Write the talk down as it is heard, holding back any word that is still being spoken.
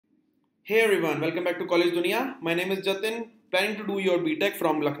Hey everyone, welcome back to CollegeDunia. My name is Jatin, planning to do your B.Tech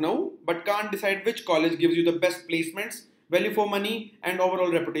from Lucknow, but can't decide which college gives you the best placements, value for money, and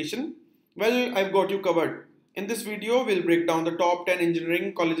overall reputation. Well, I've got you covered. In this video, we'll break down the top 10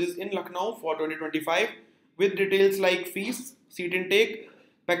 engineering colleges in Lucknow for 2025 with details like fees, seat intake,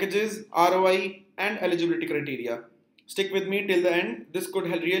 packages, ROI, and eligibility criteria. Stick with me till the end. This could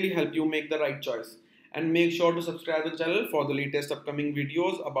really help you make the right choice. And make sure to subscribe to the channel for the latest upcoming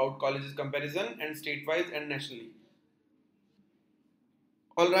videos about colleges comparison and state-wise and nationally.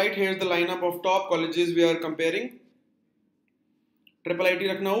 Alright, here's the lineup of top colleges we are comparing. Triple IT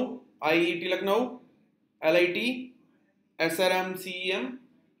Lucknow, IET Lucknow, LIT, SRMCEM,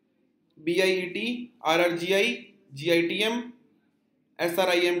 BIET, RRGI, GITM,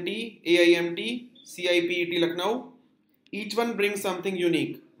 SRIMT, AIMT, CIPET Lucknow. Each one brings something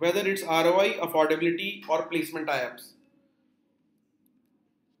unique, whether it's ROI, affordability, or placement tie-ups.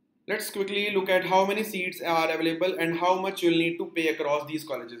 Let's quickly look at how many seats are available and how much you'll need to pay across these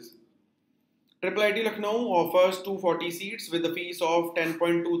colleges. Triple IT Lucknow offers 240 seats with the fees of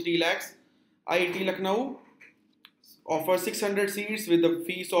 10.23 lakhs. IIT Lucknow offers 600 seats with the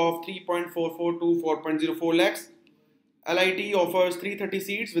fees of 3.44 to 4.04 lakhs. LIT offers 330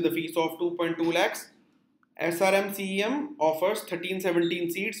 seats with the fees of 2.2 lakhs. SRMCEM offers 1317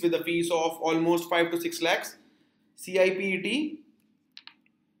 seats with the fees of almost 5 to 6 lakhs. CIPET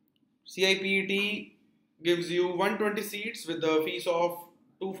gives you 120 seats with the fees of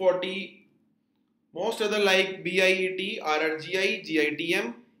 240. Most other like BIET, RRGI,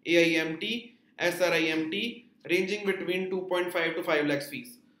 GITM, AIMT, SRIMT ranging between 2.5 to 5 lakhs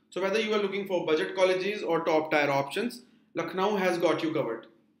fees. So whether you are looking for budget colleges or top tier options, Lucknow has got you covered.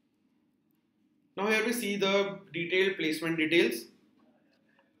 Now here we see the detailed placement details.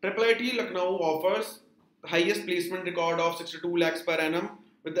 Triple IT Lucknow offers the highest placement record of 62 lakhs per annum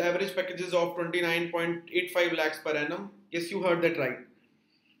with the average packages of 29.85 lakhs per annum. Yes, you heard that right.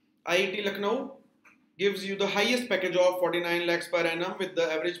 IIT Lucknow gives you the highest package of 49 lakhs per annum with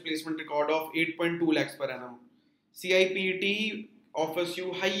the average placement record of 8.2 lakhs per annum. CIPET offers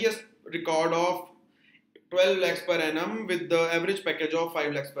you highest record of 12 lakhs per annum with the average package of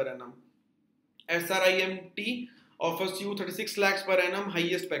 5 lakhs per annum. SRIMT offers you 36 lakhs per annum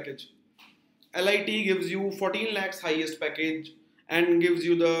highest package. LIT gives you 14 lakhs highest package and gives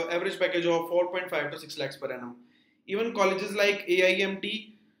you the average package of 4.5 to 6 lakhs per annum. Even colleges like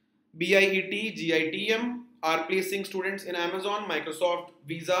AIMT, BIET, GITM are placing students in Amazon, Microsoft,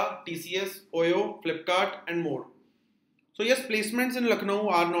 Visa, TCS, OYO, Flipkart and more. So yes, placements in Lucknow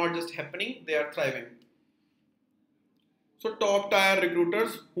are not just happening, they are thriving. So top tier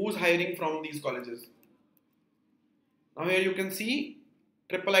recruiters, who's hiring from these colleges? Now here you can see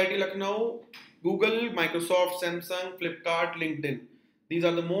Triple IT Lucknow, Google, Microsoft, Samsung, Flipkart, LinkedIn. These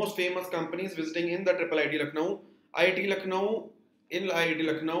are the most famous companies visiting in the Triple IT Lucknow. IIT Lucknow, in IIT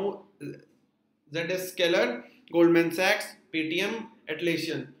Lucknow, ZS Keller, Goldman Sachs, Paytm,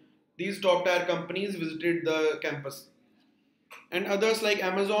 Atlassian. These top tier companies visited the campus. And others like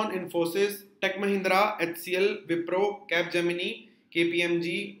Amazon, Infosys, Tech Mahindra, HCL, Wipro, Capgemini,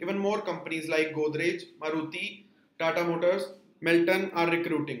 KPMG, even more companies like Godrej, Maruti, Tata Motors, Melton are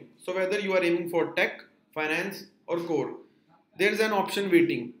recruiting. So whether you are aiming for tech, finance or core, there is an option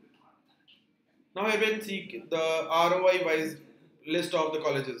waiting. Now I will see the ROI wise list of the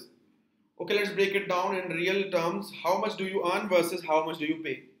colleges. Okay, let's break it down in real terms. How much do you earn versus how much do you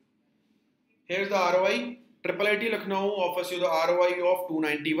pay? Here's the ROI. Triple IT Lucknow offers you the ROI of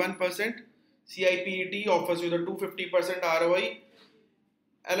 291%. CIPET offers you the 250% ROI.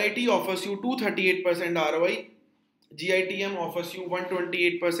 LIT offers you 238% ROI. GITM offers you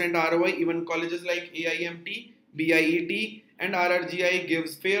 128% ROI. Even colleges like AIMT, BIET and RRGI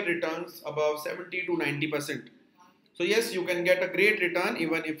gives fair returns above 70 to 90%. So yes, you can get a great return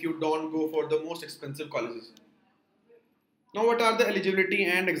even if you don't go for the most expensive colleges. Now what are the eligibility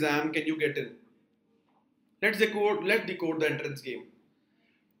and exam can you get in? Let's decode the entrance game.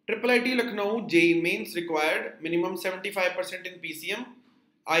 Triple IT Lucknow JEE Mains required minimum 75% in PCM.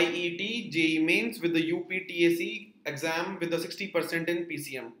 IET JEE Mains with the UPTAC exam with the 60% in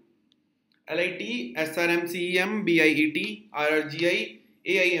PCM. LIT, SRMCEM, BIET, RRGI,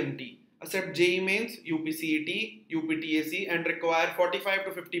 AIMT accept JEE Mains, UPCET, UPTAC and require 45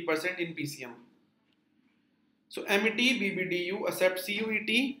 to 50% in PCM. So MET, BBDU accept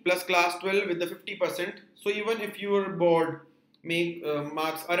CUET plus class 12 with the 50%. So even if your board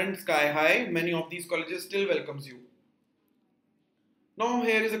marks aren't sky high, many of these colleges still welcomes you. Now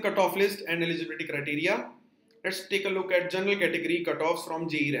here is a cutoff list and eligibility criteria. Let's take a look at general category cutoffs from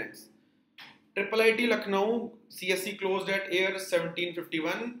JEE ranks. Triple IT Lucknow CSC closed at year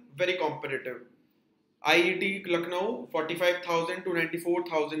 1751, very competitive. IET Lucknow 45,000 to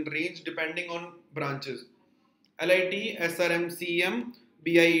 94,000 range depending on branches. LIT, SRM, CEM,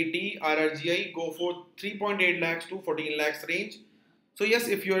 BIET, RRGI go for 3.8 lakhs to 14 lakhs range. So yes,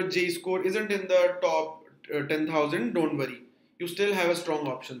 if your J score isn't in the top 10,000, don't worry. You still have a strong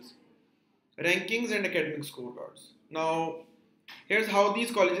options. Rankings and academic scorecards. Now, here's how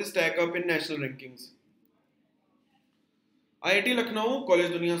these colleges stack up in national rankings. IIT Lucknow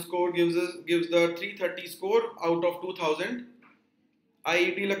CollegeDunia score gives the 330 score out of 2000.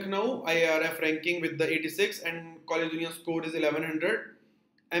 IIT Lucknow IRF ranking with the 86 and CollegeDunia score is 1100.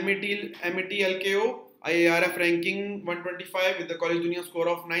 MET LKO IARF ranking 125 with the CollegeDunia score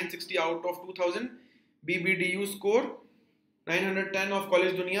of 960 out of 2000. BBDU score 910 of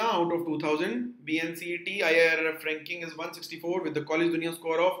CollegeDunia out of 2000. BNCET IIRF ranking is 164 with the CollegeDunia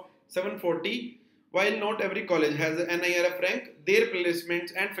score of 740. While not every college has an NIRF rank, their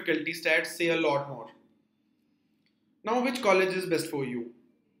placements and faculty stats say a lot more. Now, which college is best for you?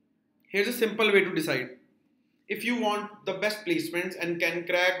 Here's a simple way to decide. If you want the best placements and can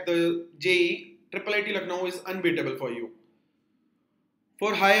crack the JEE, IIT Lucknow is unbeatable for you.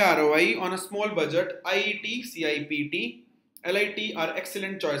 For high ROI on a small budget, IET, CIPT, LIT are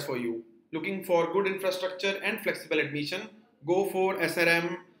excellent choice for you. Looking for good infrastructure and flexible admission, go for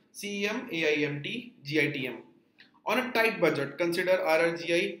SRM, CEM, AIMT, GITM. On a tight budget, consider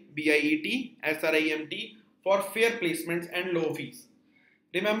RRGI, BIET, SRIMT for fair placements and low fees.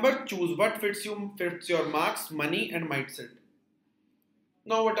 Remember, choose what fits your marks, money and mindset.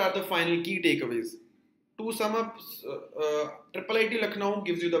 Now what are the final key takeaways? To sum up, IIT Lucknow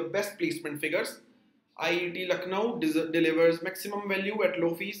gives you the best placement figures. IET Lucknow delivers maximum value at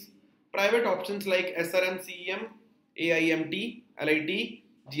low fees. Private options like SRM, CEM, AIMT, LIT,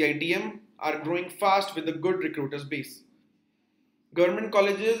 GITM are growing fast with a good recruiters base. Government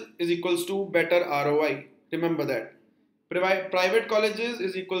colleges is equals to better ROI. Remember that. Private colleges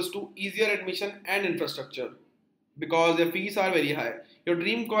is equals to easier admission and infrastructure because their fees are very high. Your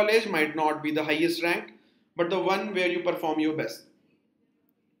dream college might not be the highest ranked, but the one where you perform your best.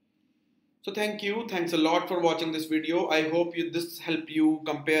 So thanks a lot for watching this video. I hope this helped you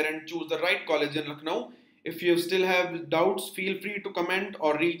compare and choose the right college in Lucknow. If you still have doubts, feel free to comment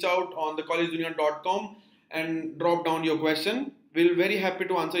or reach out on the collegedunia.com and drop down your question. We'll very happy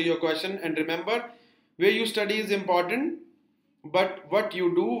to answer your question. And remember, where you study is important, but what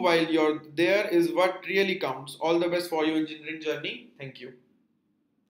you do while you're there is what really counts. All the best for your engineering journey. Thank you.